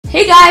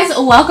Hey guys,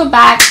 welcome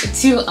back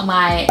to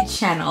my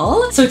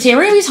channel. So today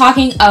we're going to be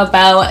talking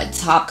about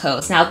top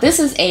coats. Now this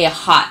is a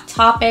hot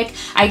topic.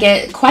 I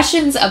get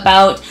questions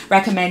about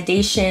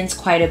recommendations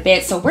quite a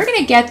bit, so we're going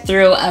to get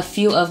through a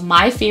few of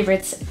my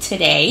favorites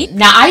today.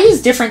 Now I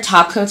use different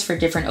top coats for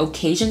different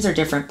occasions or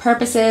different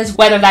purposes,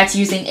 whether that's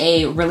using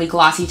a really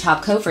glossy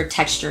top coat for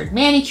textured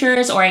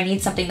manicures or I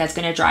need something that's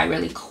going to dry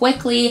really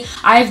quickly.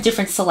 I have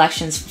different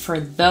selections for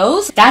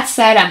those. That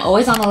said, I'm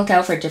always on the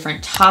lookout for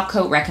different top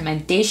coat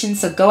recommendations,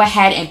 so go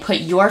ahead and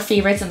put your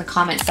favorites in the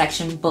comment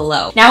section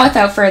below. Now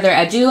without further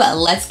ado,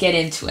 let's get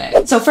into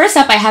it. So first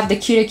up, I have the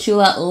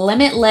Cuticula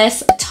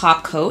Limitless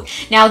top coat.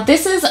 Now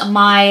this is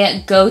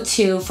my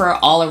go-to for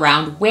all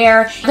around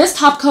wear. This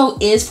top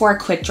coat is for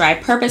quick dry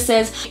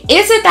purposes.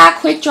 Is it that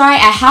quick dry?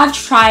 I have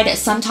tried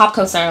some top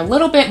coats that are a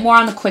little bit more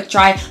on the quick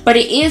dry, but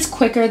it is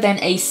quicker than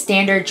a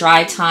standard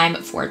dry time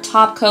for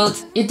top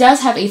coats. It does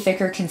have a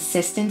thicker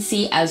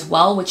consistency as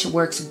well, which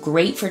works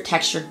great for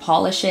textured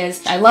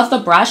polishes. I love the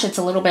brush. It's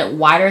a little bit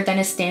wider than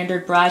a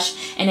standard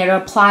brush and it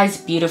applies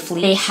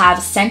beautifully. They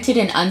have scented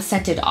and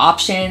unscented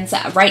options.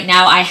 Right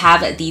now I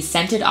have the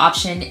scented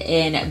option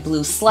in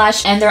Blue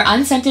Slush, and their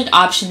unscented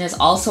option is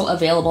also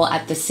available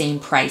at the same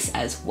price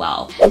as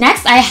well.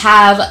 Next I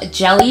have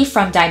Jelly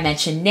from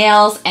Dimension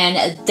Nails,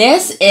 and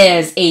this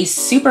is a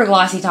super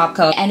glossy top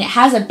coat and it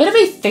has a bit of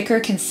a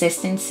thicker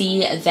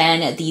consistency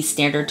than the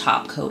standard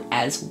top coat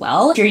as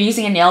well. If you're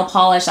using a nail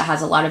polish that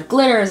has a lot of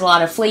glitters, a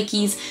lot of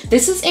flakies,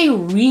 this is a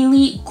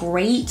really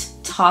great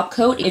top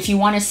coat if you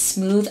want to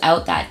smooth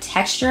out that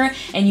texture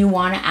and you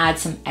want to add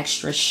some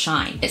extra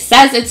shine. It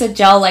says it's a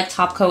gel-like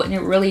top coat and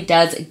it really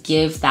does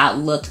give that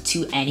look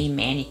to any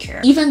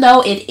manicure. Even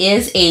though it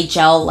is a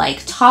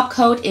gel-like top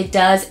coat, it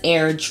does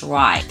air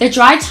dry. The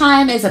dry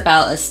time is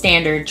about a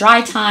standard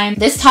dry time.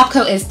 This top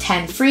coat is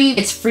 10 free.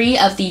 It's free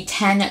of the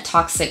 10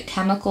 toxic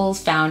chemicals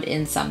found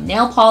in some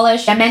nail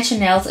polish. Dimension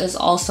Nails is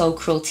also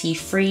cruelty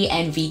free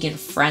and vegan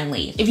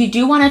friendly. If you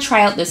do want to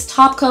try out this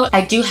top coat,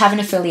 I do have an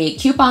affiliate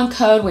coupon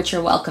code which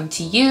you're welcome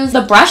to use.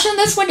 The brush in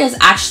this one is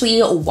actually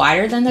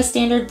wider than the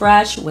standard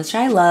brush, which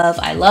I love.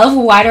 I love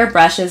wider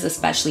brushes,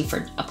 especially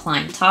for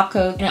applying top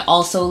coat. And it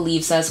also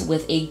leaves us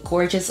with a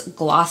gorgeous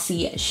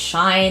glossy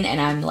shine and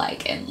I'm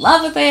like in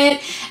love with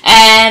it.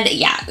 And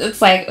yeah,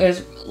 it's like,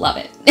 love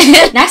it.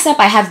 Next up,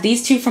 I have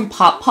these two from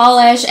Pop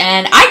Polish,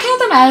 and I count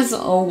them as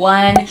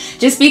one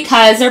just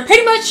because they're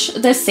pretty much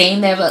the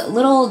same. They have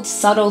little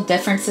subtle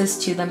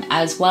differences to them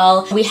as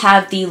well. We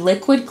have the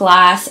liquid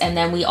glass and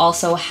then we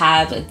also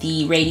have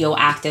the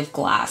radioactive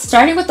glass.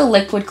 Starting with the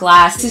liquid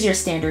glass, this is your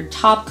standard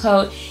top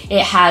coat.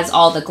 It has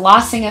all the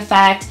glossing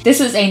effect. This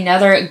is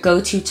another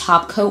go-to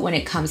top coat when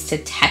it comes to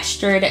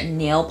textured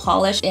nail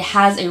polish. It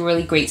has a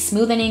really great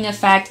smoothing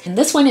effect, and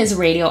this one is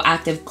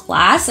radioactive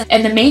glass.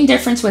 And the main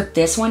difference with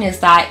this one is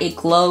that it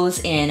glows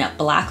in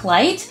black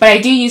light, but I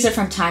do use it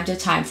from time to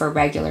time for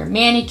regular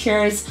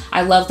manicures.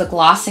 I love the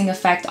glossing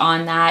effect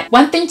on that.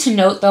 One thing to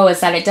note though is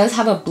that it does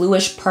have a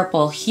bluish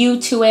purple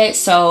hue to it,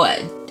 so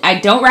I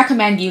don't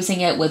recommend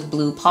using it with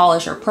blue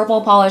polish or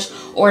purple polish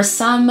or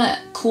some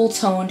cool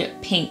toned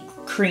pink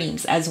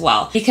creams as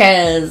well,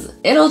 because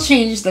it'll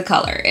change the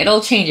color.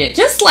 It'll change it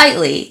just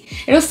slightly.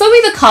 It'll still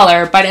be the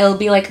color, but it'll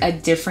be like a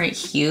different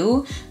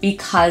hue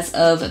because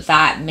of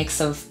that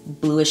mix of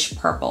bluish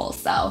purple.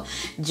 So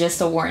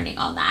just a warning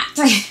on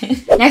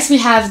that. Next we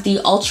have the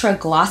Ultra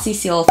Glossy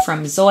Seal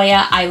from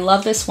Zoya. I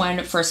love this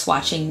one for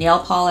swatching nail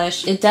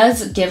polish. It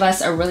does give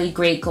us a really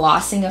great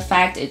glossing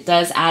effect. It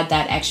does add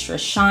that extra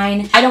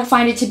shine. I don't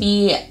find it to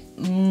be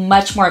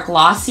much more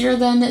glossier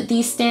than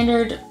the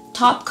standard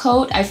top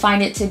coat. I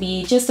find it to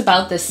be just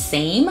about the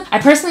same. I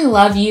personally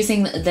love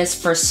using this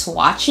for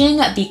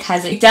swatching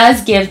because it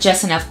does give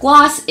just enough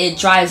gloss, it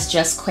dries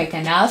just quick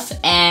enough,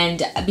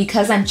 and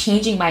because I'm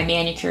changing my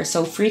manicure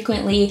so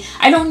frequently,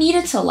 I don't need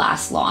it to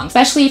last long.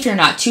 Especially if you're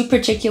not too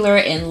particular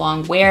in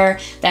long wear,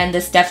 then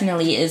this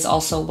definitely is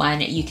also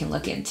one you can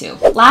look into.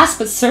 Last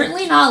but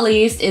certainly not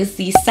least is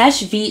the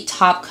Seche Vite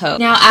top coat.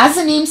 Now as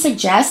the name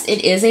suggests,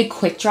 it is a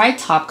quick dry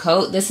top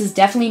coat. This is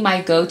definitely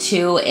my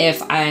go-to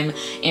if I'm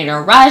in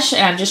a rush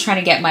and I'm just trying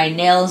to get my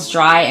nails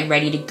dry and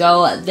ready to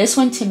go. This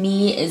one to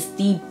me is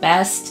the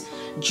best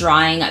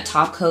drying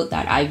top coat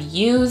that I've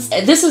used.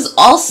 This is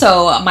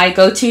also my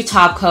go-to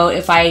top coat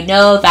if I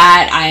know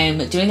that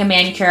I'm doing a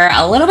manicure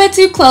a little bit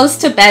too close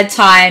to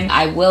bedtime.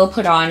 I will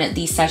put on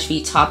the Seche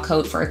Vite top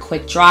coat for a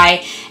quick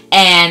dry,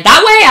 and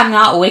that way I'm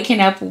not waking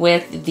up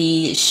with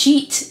the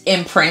sheet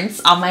imprints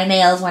on my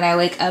nails when I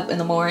wake up in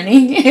the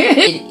morning.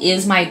 It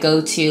is my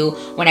go-to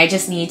when I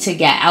just need to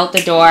get out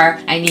the door.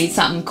 I need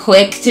something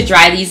quick to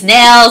dry these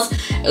nails.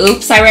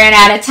 Oops, I ran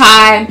out of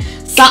time.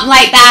 Something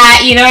like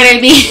that, you know what I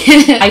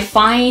mean? I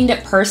find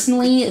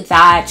personally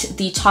that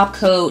the top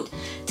coat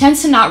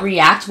tends to not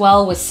react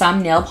well with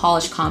some nail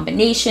polish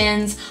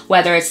combinations,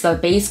 whether it's the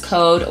base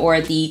coat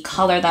or the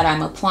color that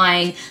I'm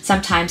applying.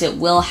 Sometimes it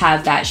will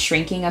have that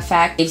shrinking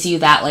effect, gives you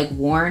that like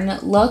worn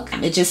look.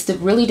 It just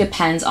really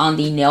depends on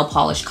the nail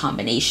polish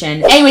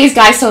combination. Anyways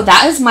guys, so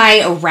that is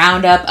my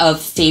roundup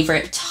of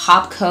favorite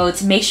top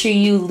coats. Make sure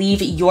you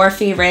leave your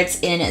favorites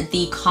in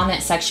the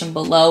comment section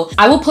below.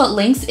 I will put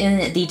links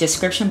in the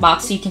description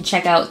box so you can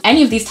check out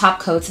any of these top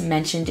coats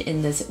mentioned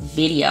in this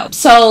video.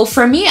 So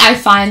for me, I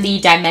find the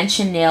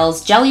Dimension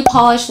Nails Jelly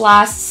Polish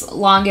lasts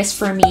longest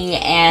for me,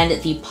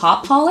 and the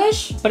Pop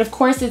Polish, but of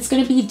course it's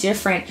going to be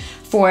different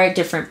for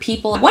different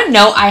people. One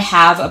note I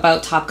have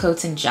about top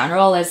coats in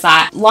general is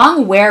that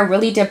long wear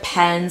really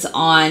depends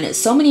on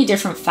so many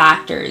different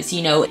factors.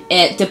 You know,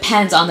 it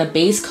depends on the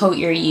base coat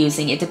you're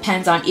using. It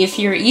depends on if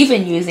you're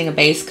even using a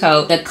base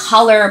coat, the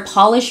color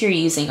polish you're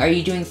using. Are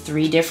you doing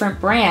 3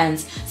 different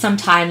brands?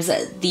 Sometimes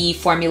the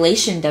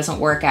formulation doesn't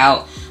work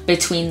out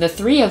between the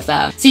 3 of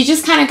them. So you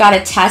just kind of got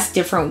to test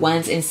different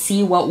ones and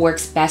see what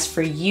works best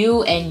for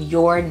you and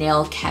your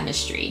nail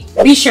chemistry.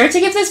 Be sure to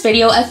give this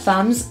video a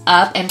thumbs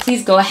up, and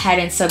please go ahead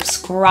and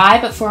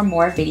subscribe for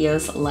more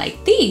videos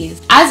like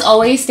these. As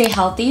always, stay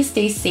healthy,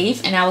 stay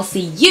safe, and I will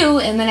see you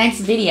in the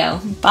next video.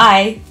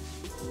 Bye!